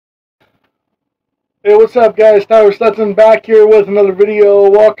Hey, what's up, guys? Tylor Stetson back here with another video.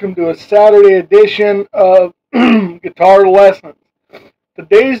 Welcome to a Saturday edition of Guitar Lessons.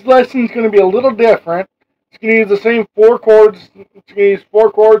 Today's lesson is going to be a little different. It's going to use the same four chords. It's going to use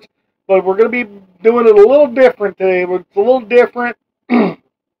four chords, but we're going to be doing it a little different today. It's a little different,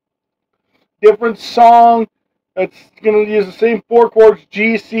 different song. It's going to use the same four chords: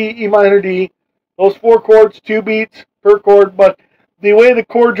 G, C, E minor, D. Those four chords, 2 beats per chord, but the way the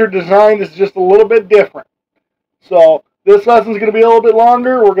chords are designed is just a little bit different. So this lesson is going to be a little bit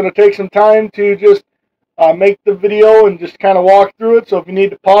longer. We're going to take some time to just make the video and just kind of walk through it. So if you need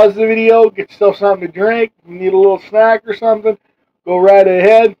to pause the video, get yourself something to drink. If you need a little snack or something, go right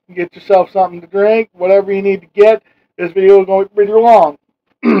ahead and get yourself something to drink. Whatever you need to get. This video is going to be pretty long.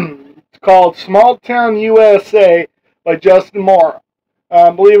 It's called Small Town USA by Justin Morrow.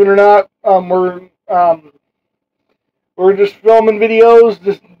 Believe it or not, we're just filming videos.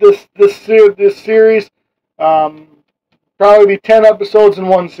 This series probably be 10 episodes in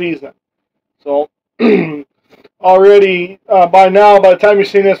one season. So already by now, by the time you're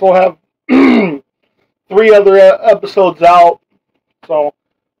seeing this, we'll have 3 other episodes out. So,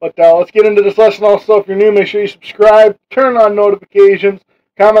 but let's get into this lesson. Also, if you're new, make sure you subscribe, turn on notifications,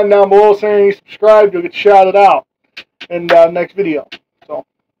 comment down below saying you subscribed. You'll get shouted out in next video. So,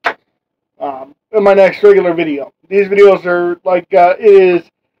 in my next regular video. These videos are like it is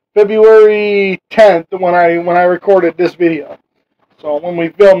February 10th when I recorded this video. So when we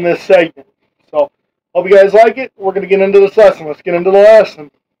filmed this segment. So hope you guys like it. We're gonna get into this lesson. Let's get into the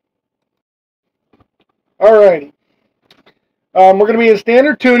lesson. Alrighty. We're gonna be in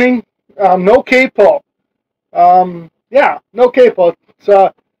standard tuning. No capo. Yeah, no capo.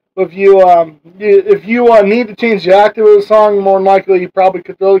 So if you need to change the octave of the song, more than likely you probably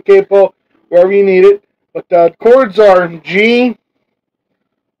could throw the capo wherever you need it. But the chords are G,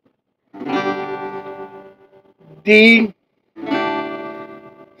 D,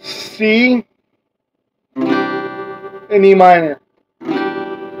 C, and E minor.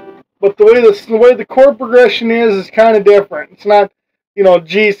 But the way the chord progression is kind of different. It's not,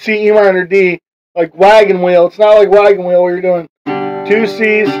 G, C, E minor, D, like wagon wheel. It's not like wagon wheel where you're doing 2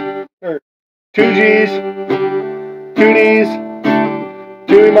 C's, or 2 G's, 2 D's,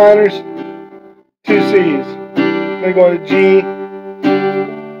 2 E minors, 2 C's. Then go to G,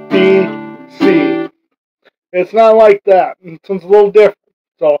 D, C. It's not like that. It's a little different.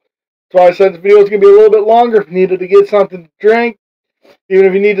 So that's why I said this video is going to be a little bit longer. If you needed to get something to drink, even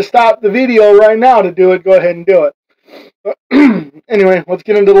if you need to stop the video right now to do it, go ahead and do it. But anyway, let's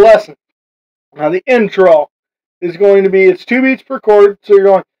get into the lesson. Now the intro is going to be, it's 2 beats per chord. So you're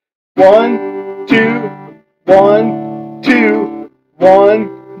going 1, 2, 1, 2,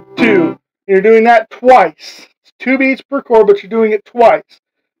 1, 2. You're doing that twice. It's 2 beats per chord, but you're doing it twice.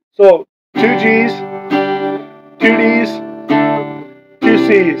 So 2 G's, 2 D's, 2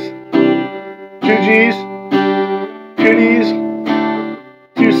 C's, 2 G's, 2 D's,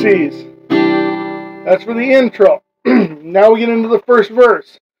 2 C's. That's for the intro. Now we get into the first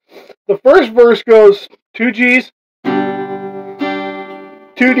verse. The first verse goes 2 G's, 2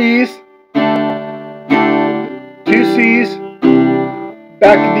 D's, 2 C's,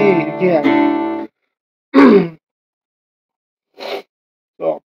 back to D again.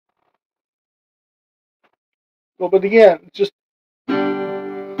 But again, it's just so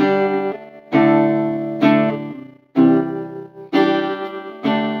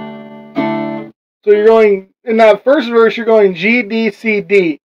you're going in that first verse. You're going G, D, C,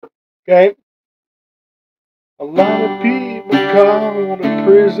 D. Okay. A lot of people call it a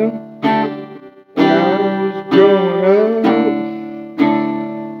prison when I was growing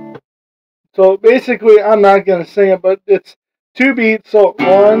up. So basically, I'm not gonna sing it, but it's 2 beats. So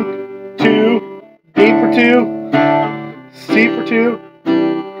 1, 2, D for 2. C for 2,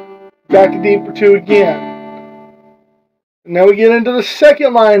 back to D for 2 again. And now we get into the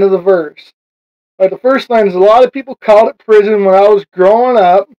second line of the verse. The first line is, a lot of people called it prison when I was growing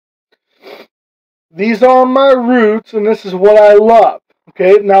up. These are my roots, and this is what I love.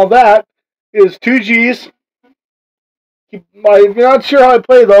 Okay, now that is 2 G's. If you're not sure how I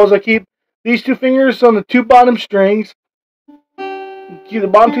play those, I keep these 2 fingers on the 2 bottom strings. Keep the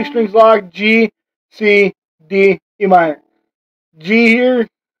bottom 2 strings locked, G, C, D, E minor. G here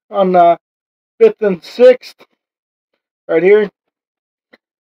on the 5th and 6th, right here.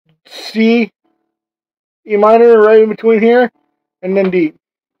 C, E minor right in between here, and then D.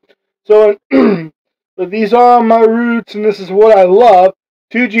 So, but these are my roots, and this is what I love.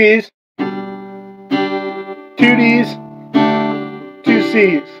 2 G's, 2 D's, 2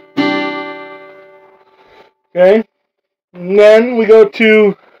 C's. Okay, and then we go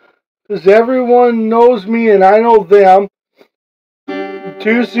to because everyone knows me and I know them.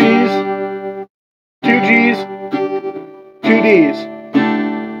 2 C's, 2 G's, 2 D's.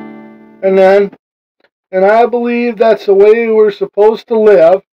 And I believe that's the way we're supposed to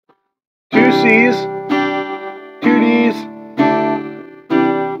live. 2 C's, 2 D's,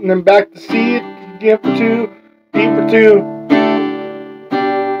 and then back to C again for 2, D for 2,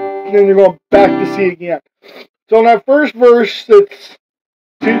 and then you're going back to C again. So in that first verse, it's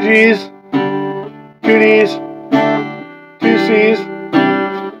 2 G's, 2 D's, 2 C's,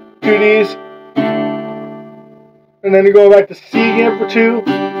 2 D's, and then you go back to C again for 2,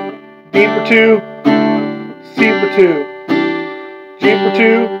 D for 2, C for 2, G for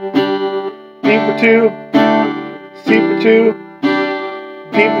 2, D for 2, C for 2,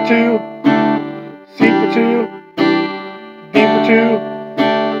 D for 2, C for 2, D for 2,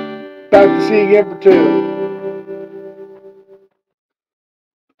 back to C again for 2.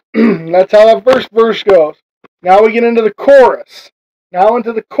 That's how that first verse goes. Now we get into the chorus.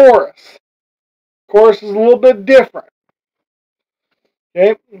 Chorus is a little bit different.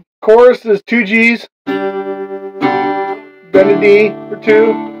 Okay, chorus is 2 G's, then a D for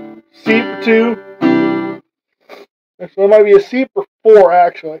 2, C for 2. So it might be a C for 4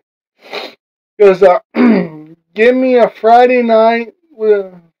 actually. Because give me a Friday night,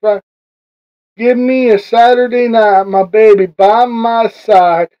 give me a Saturday night, my baby by my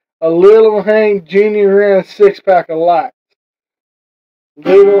side, a little Hank Jr. and a 6-pack of lights.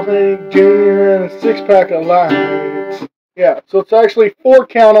 Little Hank Jr. and a 6-pack of lights. Yeah, so it's actually 4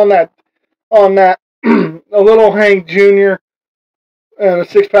 count on that, a little Hank Jr. and a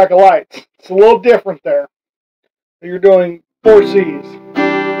 6-pack of lights. It's a little different there. You're doing 4 C's.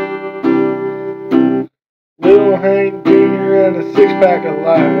 Little Hank Jr. and a 6-pack of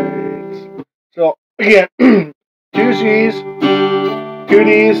lights. So again, 2 C's, 2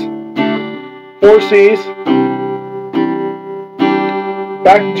 D's, 4 C's,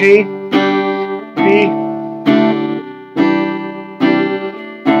 back to G, D,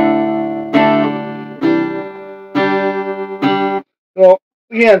 so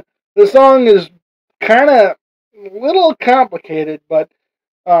again, the song is kind of a little complicated, but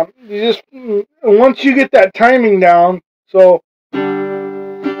you just, once you get that timing down, so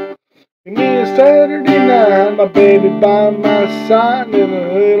give me a Saturday night, my baby by my side, and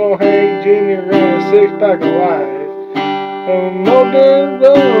a little Hank Jr. and a 6-pack of lights. No dirt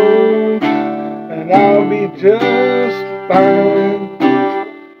road, and I'll be just fine.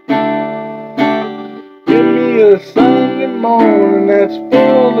 Give me a Sunday morning that's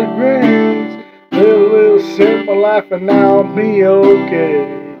full of grace, live a little simple life and I'll be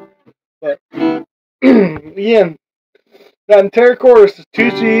okay. But again, that entire chorus is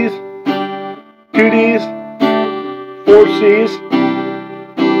 2 C's, 2 D's, 4 C's,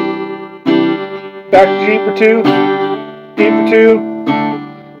 back to G for 2, D for 2,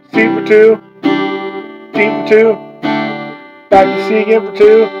 C for 2, D for 2, back to C again for 2,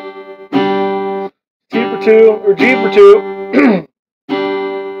 C for 2, or G for 2,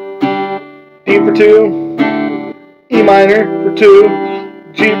 D for 2, E minor for 2,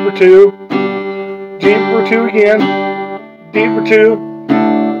 G for 2, G for 2 again, D for 2,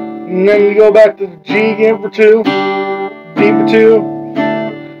 and then you go back to G again for 2, D for 2,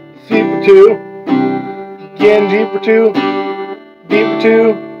 C for 2, again G for 2, D for 2,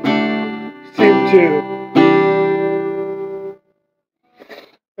 C for 2.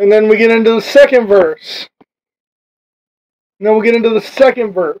 And then we get into the second verse.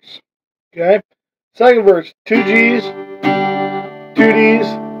 Okay? Second verse, 2 G's, 2 D's,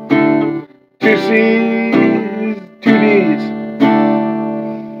 2 C's, 2 D's.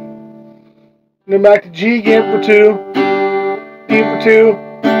 And then back to G again for 2, D for 2,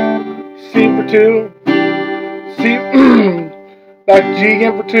 C for 2, C, back to G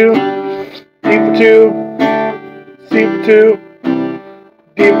again for 2, D for 2, C for 2,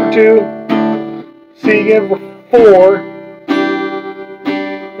 D for 2, C again for 4,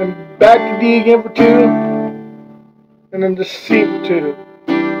 and back to D again for 2, and then just C for 2.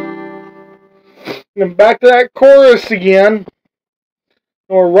 And then back to that chorus again.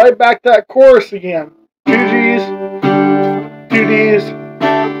 And we're right back to that chorus again. 2 G's, 2 D's,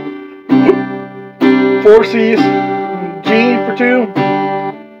 4 C's, G for 2,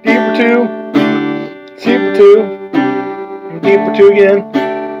 D for 2, C for 2, and D for 2 again,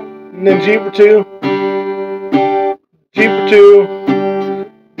 and then G for 2, G for 2,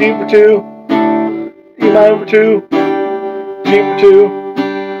 D for 2, E minor for 2, G for 2,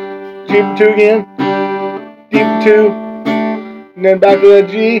 G for 2 again, D for 2, and then back to that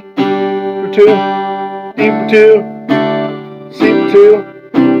G for 2, D for 2, C for 2,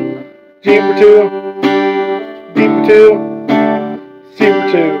 G for 2, D for 2, C for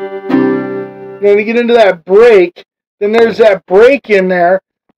 2. Then you get into that break, then there's that break in there.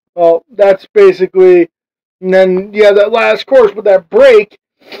 Well, that's basically, and then you have that last chorus, but that break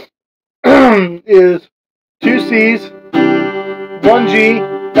is 2 C's, 1 G,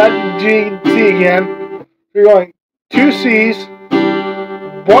 back to G, C again. So you're going 2 C's,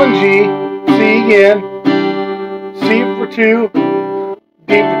 1 G, C again, C for 2,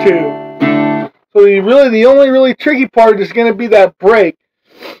 D for 2. So the only really tricky part is going to be that break.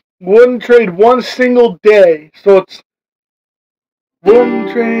 Wouldn't trade one single day. So it's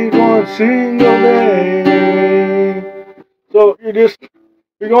wouldn't trade one single day. So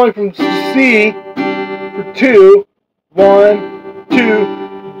you're going from C for 2, 1,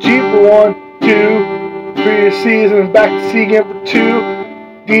 2, G for 1, 2, 3 C's, and then back to C again for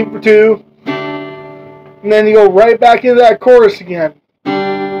 2, D for 2. And then you go right back into that chorus again. 2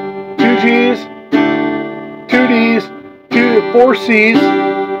 G's, 2 D's, 4 C's,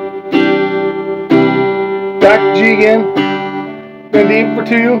 back to G again, then D for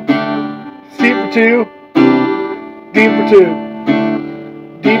 2, C for 2, D for 2,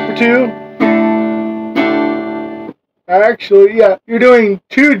 D for 2. Actually, yeah, you're doing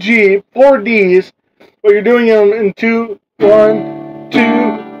 2 G, 4 D's, but you're doing them in 2, 1, 2,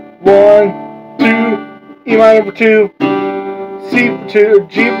 1, 2, E minor for 2, C for 2,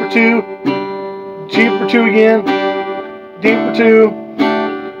 G for 2, G for 2 again, D for 2,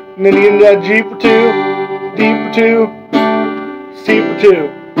 and then you get into that G for 2, D for 2, C for 2,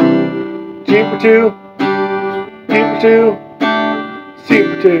 G for 2, D for 2, C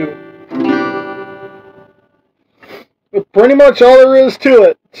for 2. That's pretty much all there is to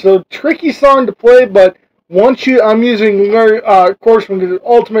it. So tricky song to play, but once I'm using a course from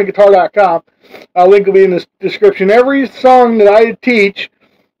ultimateguitar.com. Link will be in the description. Every song that I teach,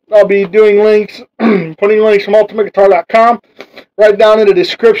 I'll be doing links, putting links from ultimateguitar.com right down in the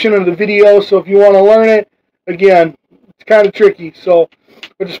description of the video. So if you want to learn it, again, it's kind of tricky. So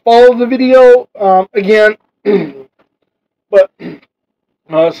just follow the video again. But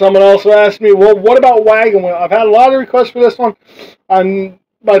someone also asked me, well, what about wagon wheel? I've had a lot of requests for this one.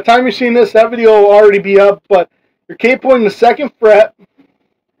 By the time you're seeing this, that video will already be up. But you're capoing the 2nd fret.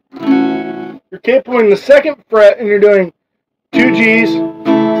 You're capoing the 2nd fret, and you're doing 2 G's,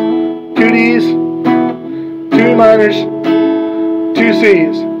 2 D's, 2 E minors, 2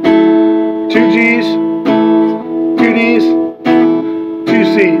 C's, 2 G's, 2 D's, 2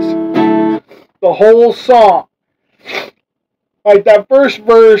 C's. The whole song. Like that first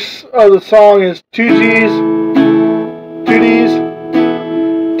verse of the song is 2 G's, 2 D's,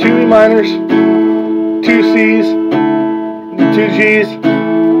 2 E minors, 2 C's, 2 G's,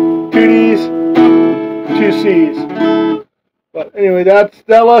 2 D's, 2 C's. But anyway, that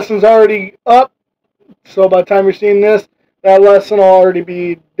lesson's already up. So by the time you're seeing this, that lesson will already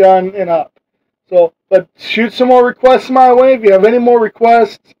be done and up. So, but shoot some more requests my way. If you have any more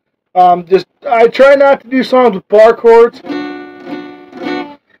requests, I try not to do songs with bar chords.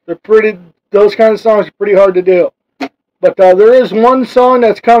 Those kind of songs are pretty hard to do. But there is one song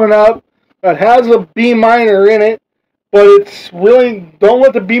that's coming up that has a B minor in it, but it's really, don't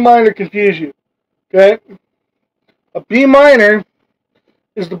let the B minor confuse you. Okay? A B minor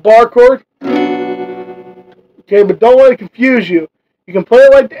is the bar chord. Okay, but don't let it confuse you. You can play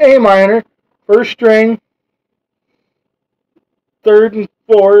it like the A minor, 1st string, 3rd and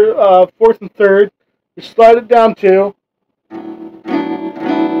 4th, 4th and 3rd. You slide it down 2.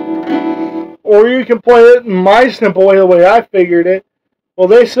 Or you can play it in my simple way, the way I figured it. Well,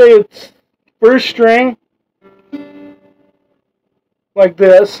 they say it's 1st string, like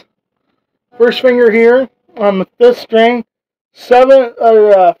this. 1st finger here on the 5th string,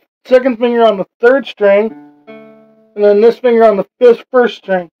 2nd finger on the 3rd string, and then this finger on the 1st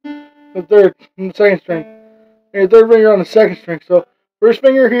string, the 3rd and the 2nd string, and your 3rd finger on the 2nd string. So 1st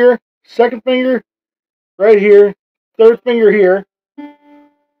finger here, 2nd finger right here, 3rd finger here.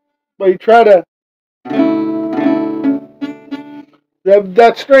 But you try to,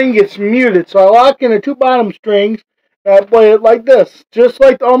 that string gets muted, so I lock in the 2 bottom strings, and I play it like this, just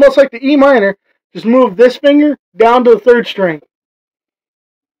like, almost like the E minor, just move this finger down to the 3rd string.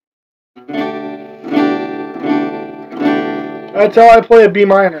 That's how I play a B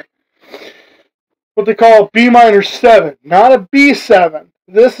minor. What they call a B minor 7, not a B7.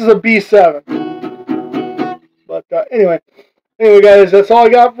 This is a B7. But anyway, guys, that's all I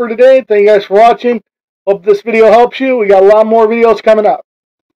got for today. Thank you guys for watching. Hope this video helps you. We got a lot more videos coming up.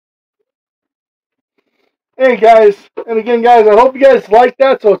 Hey guys, and again guys, I hope you guys like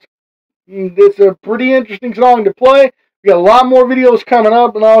that. So it's a pretty interesting song to play. We got a lot more videos coming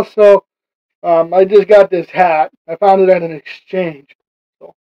up, and also I just got this hat. I found it at an exchange.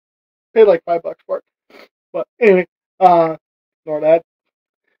 So, paid like $5 for it. But anyway, ignore that.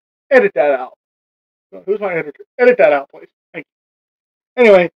 Edit that out. Who's my editor? Edit that out, please. Thank you.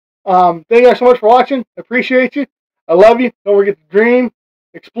 Anyway, thank you guys so much for watching. I appreciate you. I love you. Don't forget to dream,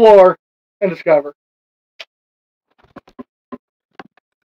 explore, and discover.